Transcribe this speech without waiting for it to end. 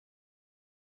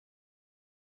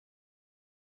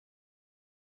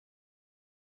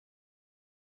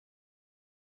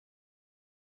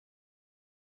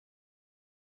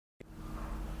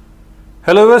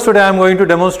Hello viewers, today I am going to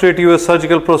demonstrate you a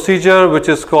surgical procedure which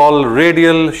is called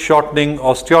radial shortening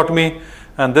osteotomy,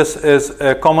 and this is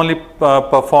a commonly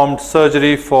performed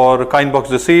surgery for Kienbock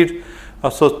disease.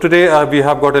 So today we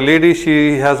have got a lady.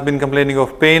 She has been complaining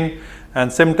of pain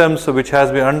and symptoms which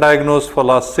has been undiagnosed for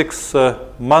last 6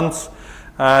 months,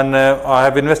 and I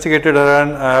have investigated her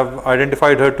and I have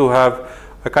identified her to have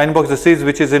a Kienbock disease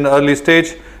which is in early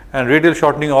stage, and radial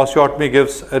shortening osteotomy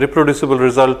gives a reproducible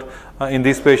result in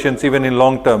these patients even in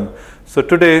long term. So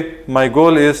today my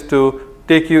goal is to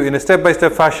take you in a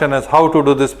step-by-step fashion as how to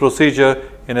do this procedure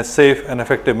in a safe and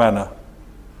effective manner.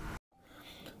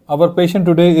 Our patient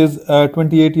today is a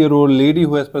 28-year-old lady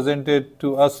who has presented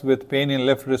to us with pain in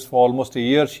left wrist for almost a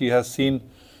year. She has seen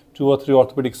 2 or 3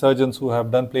 orthopedic surgeons who have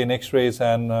done plain x-rays,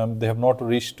 and they have not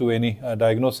reached to any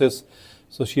diagnosis.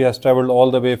 So she has traveled all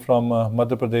the way from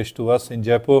Madhya Pradesh to us in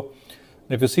Jaipur.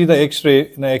 If you see the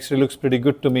x-ray, the x-ray looks pretty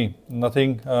good to me,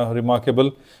 nothing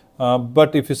remarkable.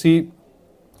 But if you see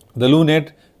the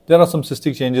lunate, there are some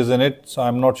cystic changes in it, so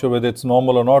I'm not sure whether it's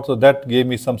normal or not. So that gave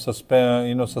me some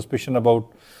suspicion about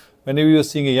whenever you are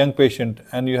seeing a young patient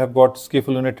and you have got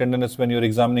scapholunate tenderness when you're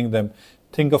examining them,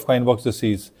 think of Kienbock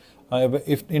disease.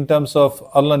 If in terms of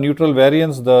ulnar neutral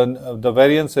variance, the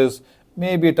variance is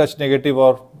maybe a touch negative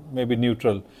or maybe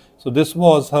neutral. So this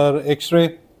was her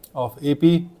x-ray of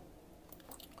AP,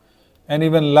 and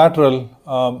even lateral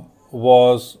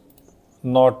was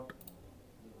not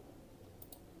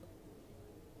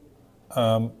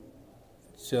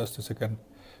just a second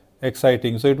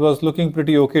exciting. So it was looking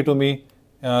pretty okay to me,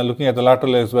 looking at the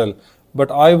lateral as well.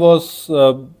 But I was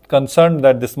concerned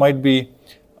that this might be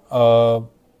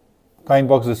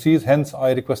Kienbock disease, hence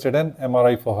I requested an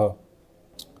MRI for her.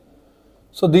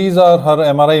 So these are her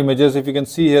MRI images. If you can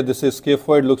see here, this is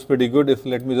scaphoid, looks pretty good.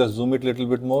 Let me just zoom it a little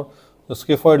bit more. The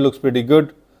scaphoid looks pretty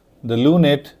good. The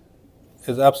lunate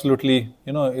is absolutely,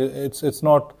 it's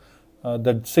not,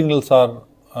 the signals are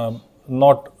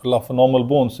not of normal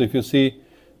bones. So if you see,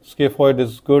 scaphoid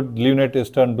is good, lunate is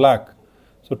turned black.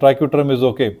 So triquetrum is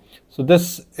okay. So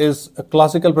this is a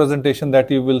classical presentation that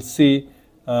you will see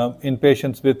in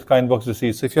patients with Kienbock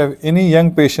disease. So if you have any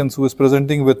young patients who is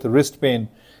presenting with wrist pain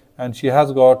and she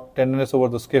has got tenderness over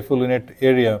the scapholunate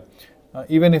area,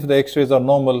 even if the x-rays are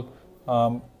normal,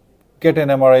 get an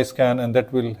MRI scan and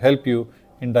that will help you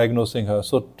in diagnosing her.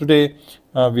 So today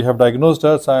we have diagnosed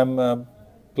her, so I am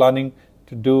planning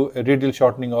to do a radial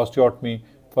shortening osteotomy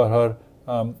for her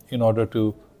in order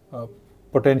to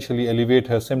potentially alleviate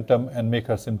her symptom and make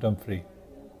her symptom free.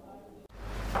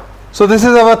 So this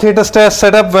is our theatre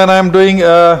setup when I am doing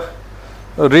a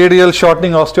radial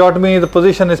shortening osteotomy. The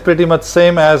position is pretty much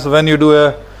same as when you do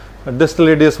a distal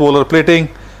radius volar plating.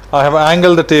 I have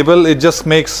angled the table. It just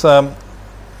makes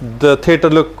the theatre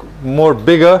look more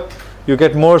bigger. You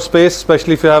get more space,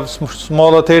 especially if you have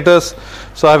smaller theatres.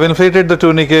 So I have inflated the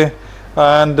tourniquet,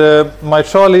 and my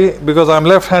trolley, because I am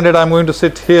left-handed, I am going to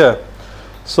sit here.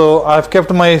 So I have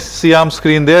kept my C-arm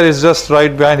screen there. It's just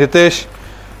right behind Hitesh.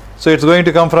 So it's going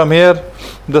to come from here.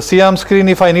 The C-arm screen,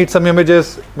 if I need some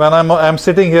images, when I'm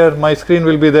sitting here, my screen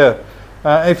will be there.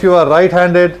 If you are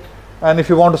right-handed and if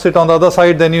you want to sit on the other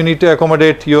side, then you need to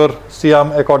accommodate your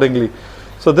C-arm accordingly.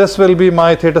 So this will be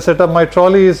my theatre setup. My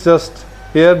trolley is just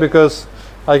here because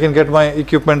I can get my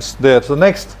equipments there. So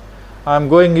next, I'm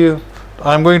going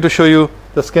to show you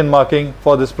the skin marking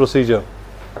for this procedure.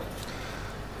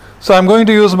 So I'm going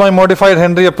to use my modified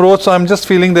Henry approach. So I'm just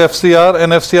feeling the FCR,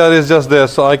 and FCR is just there.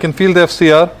 So I can feel the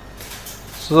FCR.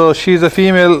 So she's a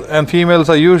female, and females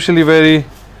are usually very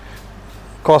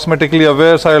cosmetically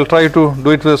aware. So I'll try to do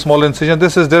it with a small incision.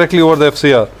 This is directly over the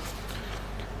FCR.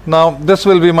 Now this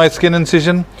will be my skin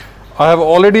incision. I have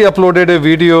already uploaded a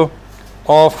video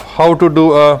of how to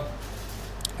do a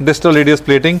distal radius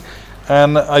plating,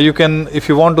 and you can, if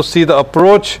you want to see the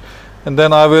approach, and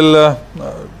then I will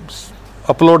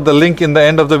upload the link in the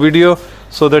end of the video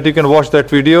so that you can watch that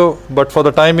video. But for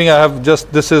the timing, I have just,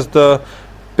 this is the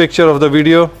picture of the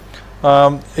video.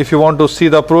 If you want to see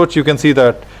the approach, you can see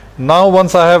that. Now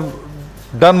once I have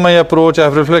done my approach, I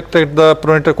have reflected the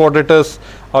pronator quadratus,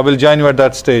 I will join you at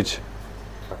that stage.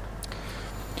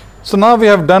 So now we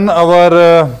have done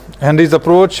our Henry's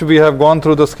approach. We have gone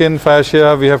through the skin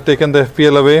fascia, we have taken the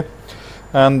FPL away,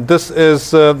 and this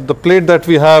is the plate that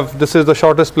we have. This is the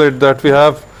shortest plate that we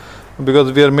have,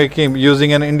 because we are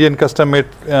using an Indian custom made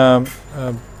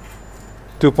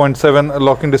 2.7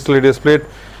 locking distal radius plate.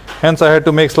 Hence I had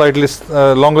to make slightly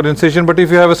longer incision, but if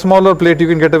you have a smaller plate, you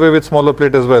can get away with smaller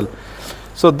plate as well.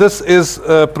 So this is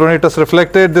pronatus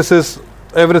reflected. This is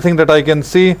everything that I can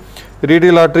see.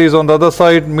 Radial artery is on the other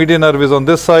side, median nerve is on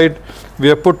this side. We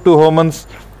have put 2 homons.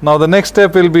 Now the next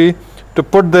step will be to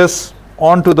put this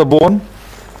onto the bone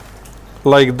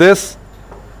like this,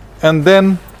 and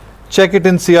then check it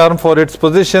in C-arm for its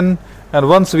position, and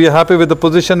once we are happy with the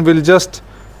position, we'll just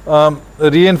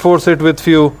reinforce it with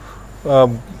few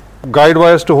guide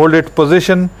wires to hold it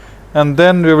position, and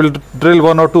then we will drill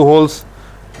 1 or 2 holes,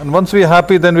 and once we are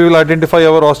happy, then we will identify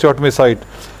our osteotomy site.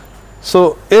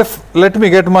 So let me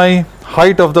get my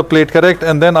height of the plate correct,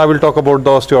 and then I will talk about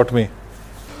the osteotomy.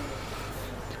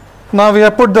 Now we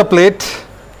have put the plate,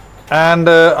 and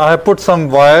I have put some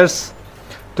wires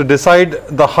to decide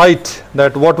the height,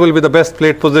 that what will be the best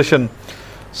plate position.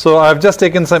 So I have just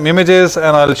taken some images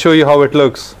and I'll show you how it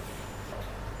looks.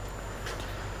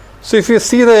 So if you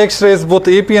see the x-rays, both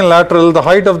AP and lateral, the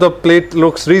height of the plate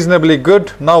looks reasonably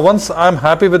good. Now once I'm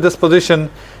happy with this position,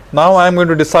 now I'm going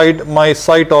to decide my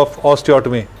site of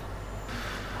osteotomy.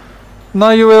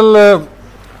 Now you will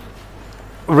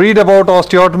read about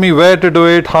osteotomy, where to do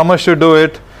it, how much to do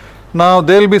it. Now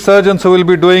there will be surgeons who will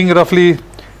be doing roughly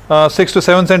 6 to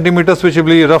 7 centimeters, which will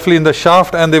be roughly in the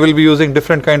shaft, and they will be using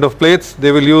different kind of plates.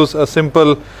 They will use a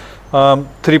simple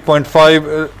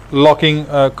 3.5 locking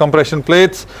compression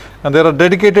plates, and there are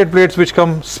dedicated plates which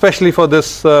come specially for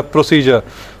this procedure.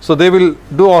 So they will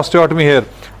do osteotomy here.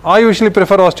 I usually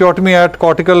prefer osteotomy at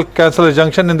cortical cancellous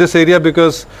junction in this area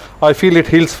because I feel it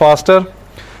heals faster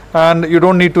and you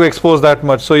don't need to expose that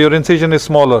much, so your incision is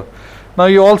smaller. Now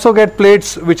you also get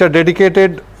plates which are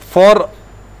dedicated for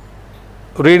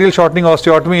radial shortening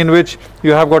osteotomy, in which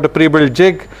you have got a pre-built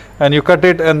jig and you cut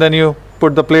it and then you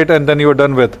put the plate and then you are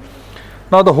done with.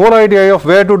 Now the whole idea of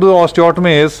where to do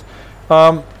osteotomy is,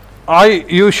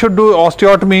 you should do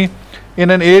osteotomy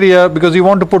in an area because you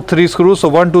want to put 3 screws, so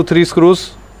 1, 2, 3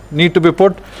 screws need to be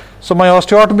put. So my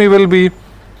osteotomy will be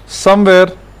somewhere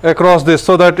across this,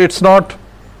 so that it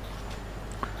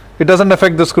doesn't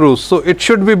affect the screws. So it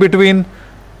should be between,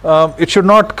 it should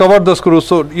not cover the screws.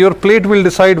 So your plate will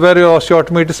decide where your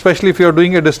osteotomy is, especially if you are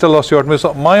doing a distal osteotomy.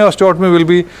 So my osteotomy will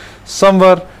be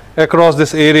somewhere across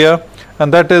this area,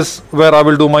 and that is where I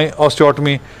will do my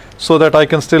osteotomy, so that I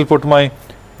can still put my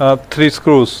 3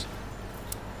 screws.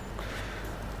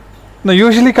 Now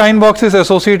usually Kienbock is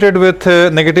associated with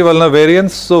negative ulnar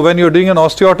variance. So when you are doing an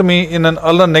osteotomy in an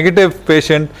ulnar negative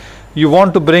patient, you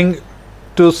want to bring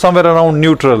to somewhere around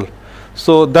neutral.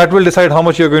 So that will decide how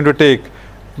much you are going to take.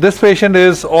 This patient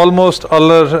is almost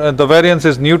ulnar, the variance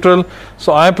is neutral,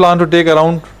 so I plan to take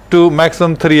around 2,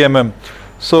 maximum 3 mm.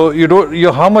 So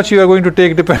how much you are going to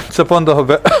take depends upon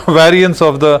the variance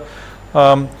of the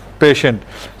patient.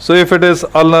 So if it is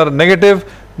ulnar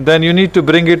negative, then you need to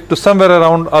bring it to somewhere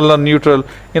around ulnar neutral.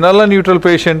 In ulnar neutral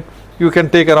patient, you can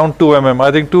take around 2 mm.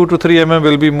 I think 2 to 3 mm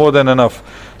will be more than enough.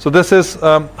 So this is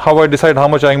how I decide how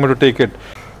much I am going to take it.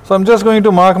 So I'm just going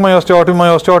to mark my osteotomy. My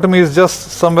osteotomy is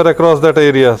just somewhere across that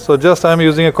area. So just I am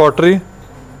using a cautery,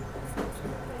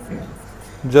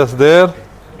 just there,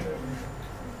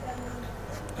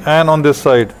 and on this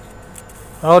side,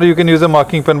 or you can use a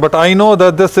marking pen, but I know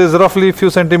that this is roughly a few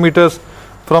centimeters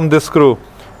from this screw,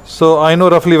 so I know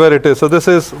roughly where it is. So this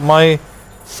is my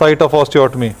site of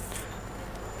osteotomy.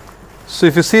 So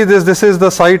if you see this, this is the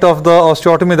site of the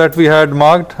osteotomy that we had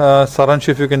marked. Saransh,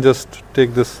 if you can just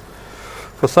take this.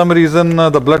 For some reason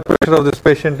the blood pressure of this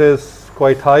patient is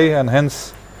quite high, and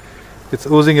hence it's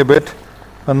oozing a bit,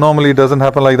 and normally it doesn't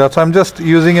happen like that. So I'm just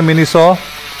using a mini saw.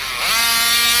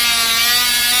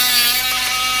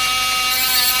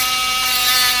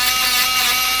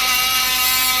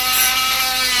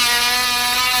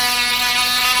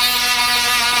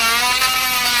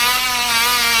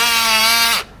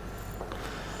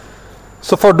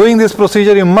 So for doing this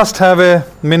procedure, you must have a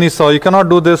mini saw. You cannot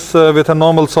do this with a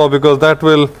normal saw, because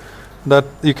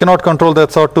you cannot control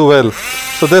that saw too well.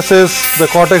 So this is the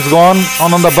cortex gone.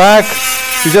 On the back,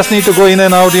 you just need to go in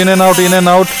and out, in and out, in and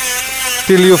out,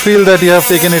 till you feel that you have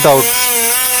taken it out.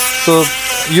 So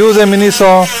use a mini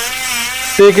saw,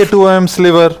 take a 2 mm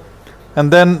sliver, and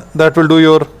then that will do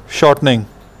your shortening.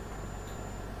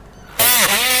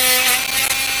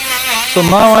 So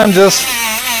now I'm just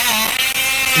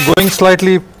going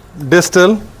slightly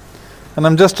distal, and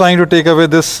I'm just trying to take away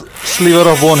this sliver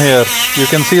of bone here. You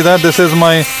can see that this is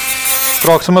my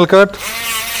proximal cut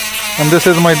and this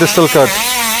is my distal cut.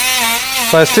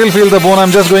 So I still feel the bone.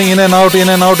 I'm just going in and out, in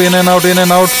and out, in and out, in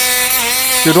and out.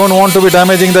 You don't want to be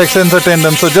damaging the extensor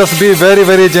tendon, so just be very,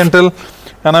 very gentle,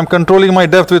 and I'm controlling my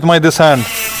depth with this hand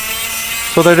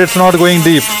so that it's not going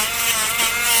deep.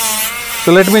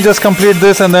 So let me just complete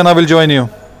this and then I will join you.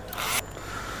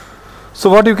 So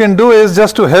what you can do is,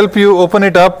 just to help you open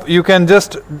it up, you can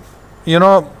just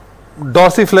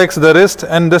dorsiflex the wrist,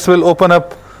 and this will open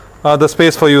up the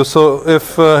space for you. So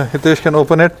if Hitesh can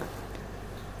open it.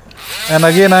 And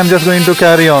again I'm just going to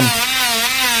carry on.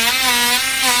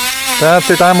 That's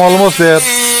it, I'm almost there.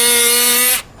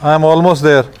 I'm almost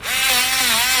there.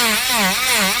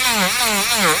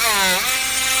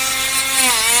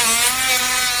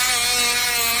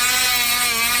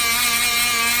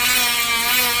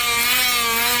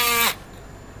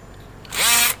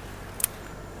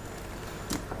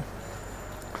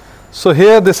 So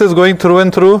here this is going through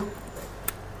and through.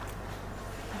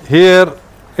 Here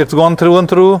it's gone through and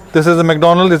through. This is a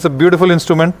McDonald, it's a beautiful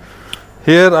instrument.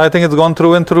 Here I think it's gone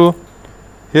through and through.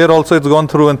 Here also it's gone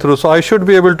through and through. So I should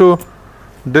be able to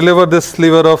deliver this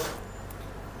sliver of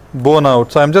bone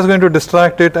out. So I'm just going to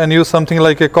distract it and use something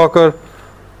like a cocker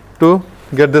to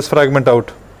get this fragment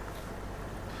out.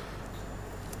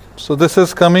 So this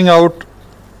is coming out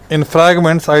in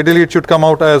fragments. Ideally it should come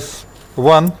out as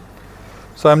one.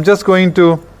 So I'm just going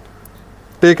to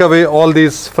take away all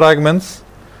these fragments,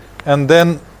 and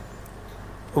then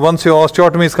once your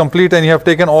osteotomy is complete and you have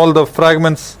taken all the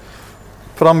fragments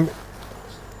from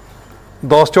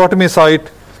the osteotomy site,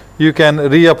 you can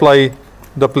reapply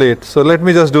the plate. So let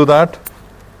me just do that.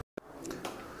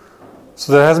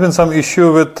 So there has been some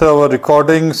issue with our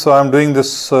recording, so I'm doing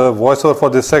this voiceover for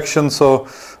this section. So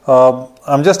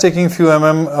I'm just taking few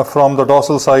from the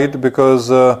dorsal side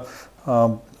because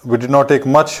we did not take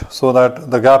much, so that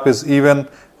the gap is even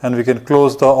and we can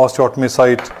close the osteotomy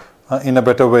site in a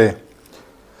better way.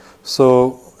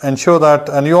 So ensure that,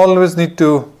 and you always need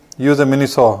to use a mini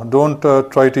saw, don't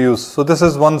try to use. So this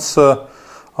is once our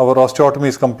osteotomy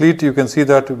is complete, you can see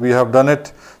that we have done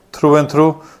it through and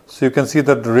through. So you can see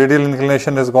that the radial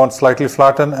inclination has gone slightly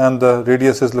flattened and the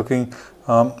radius is looking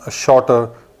shorter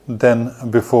than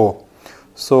before.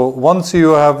 So once you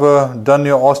have done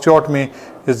your osteotomy,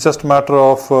 it's just a matter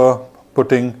of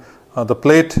putting the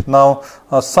plate. Now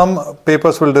some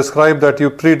papers will describe that you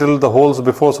pre-drill the holes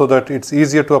before so that it's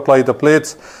easier to apply the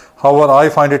plates. However, I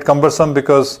find it cumbersome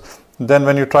because then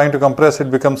when you're trying to compress it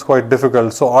becomes quite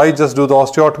difficult. So I just do the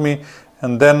osteotomy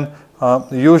and then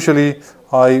usually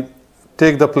I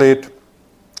take the plate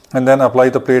and then apply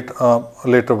the plate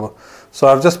later. So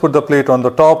I've just put the plate on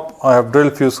the top. I have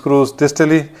drilled few screws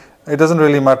distally. It doesn't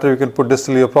really matter, you can put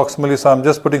distally or proximally. So I'm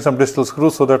just putting some distal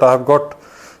screws so that I have got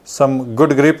some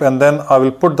good grip, and then I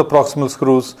will put the proximal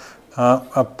screws,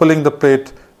 pulling the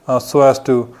plate so as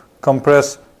to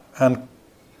compress and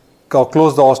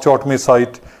close the osteotomy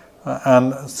site,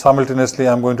 and simultaneously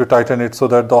I'm going to tighten it so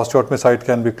that the osteotomy site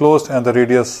can be closed and the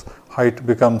radius height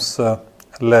becomes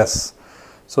less.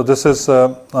 So this is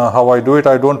how I do it.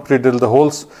 I don't pre-drill the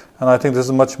holes, and I think this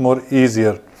is much more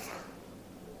easier.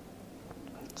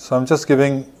 So I'm just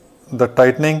giving the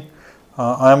tightening.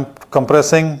 I'm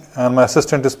compressing and my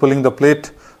assistant is pulling the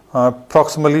plate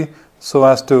proximally so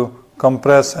as to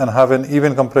compress and have an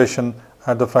even compression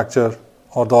at the fracture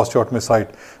or the osteotomy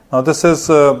site. Now this is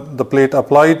the plate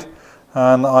applied,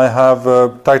 and I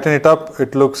have tightened it up.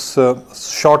 It looks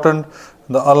shortened.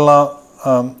 The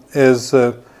ulna is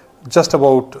just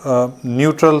about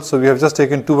neutral, so we have just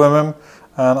taken 2 mm,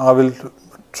 and I will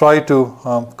try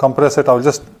to compress it. I will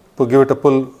just give it a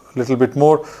pull a little bit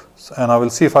more, and I will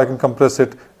see if I can compress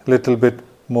it a little bit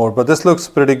more. But this looks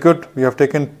pretty good. We have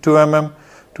taken 2 mm,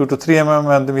 2 to 3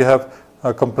 mm, and we have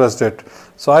compressed it.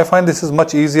 So I find this is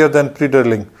much easier than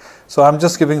pre-drilling. So I'm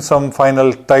just giving some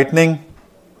final tightening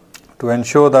to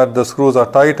ensure that the screws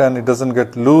are tight and it doesn't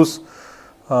get loose.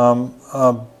 And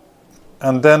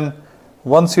then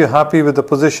once you're happy with the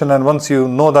position and once you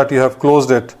know that you have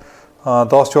closed it,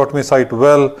 the osteotomy site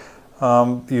well,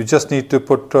 you just need to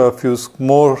put a few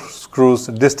more screws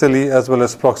distally as well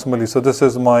as proximally. So this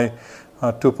is my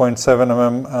 2.7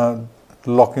 mm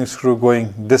locking screw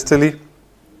going distally,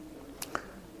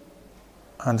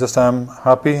 and just I'm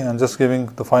happy and just giving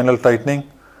the final tightening.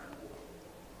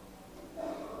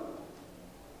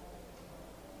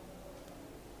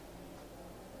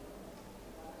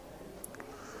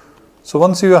 So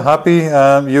once you are happy,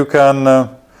 you can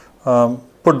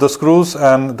put the screws,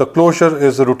 and the closure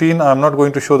is routine. I'm not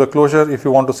going to show the closure. If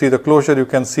you want to see the closure, you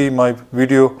can see my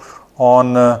video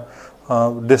on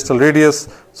distal radius.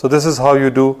 So this is how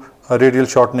you do a radial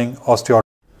shortening osteotomy.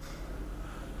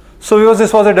 So viewers,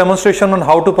 this was a demonstration on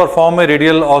how to perform a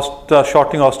radial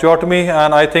shortening osteotomy,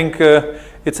 and I think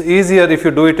it's easier if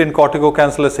you do it in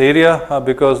corticocancellous area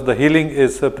because the healing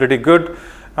is pretty good,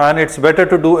 and it's better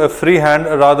to do a freehand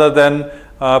rather than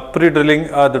pre-drilling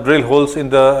the drill holes in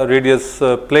the radius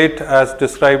plate as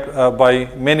described by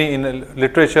many in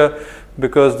literature,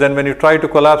 because then when you try to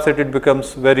collapse it, it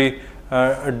becomes very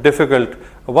difficult.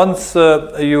 Once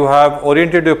you have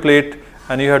oriented your plate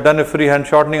and you have done a freehand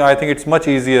shortening, I think it's much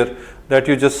easier that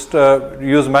you just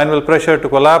use manual pressure to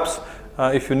collapse,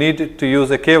 if you need to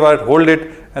use a K-wire, hold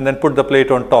it and then put the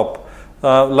plate on top,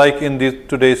 like in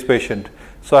today's patient.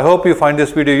 So I hope you find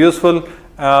this video useful.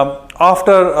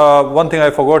 One thing I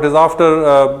forgot is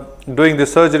after doing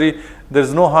this surgery, there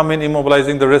is no harm in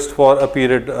immobilizing the wrist for a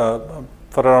period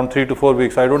for around 3 to 4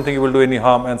 weeks. I don't think it will do any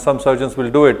harm, and some surgeons will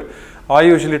do it. I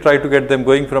usually try to get them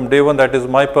going from day one. That is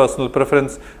my personal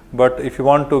preference. But if you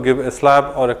want to give a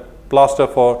slab or a plaster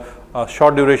for a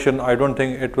short duration, I don't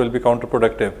think it will be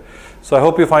counterproductive. So I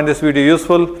hope you find this video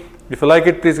useful. If you like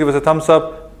it, please give us a thumbs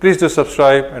up. Please do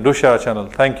subscribe and do share our channel.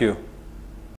 Thank you.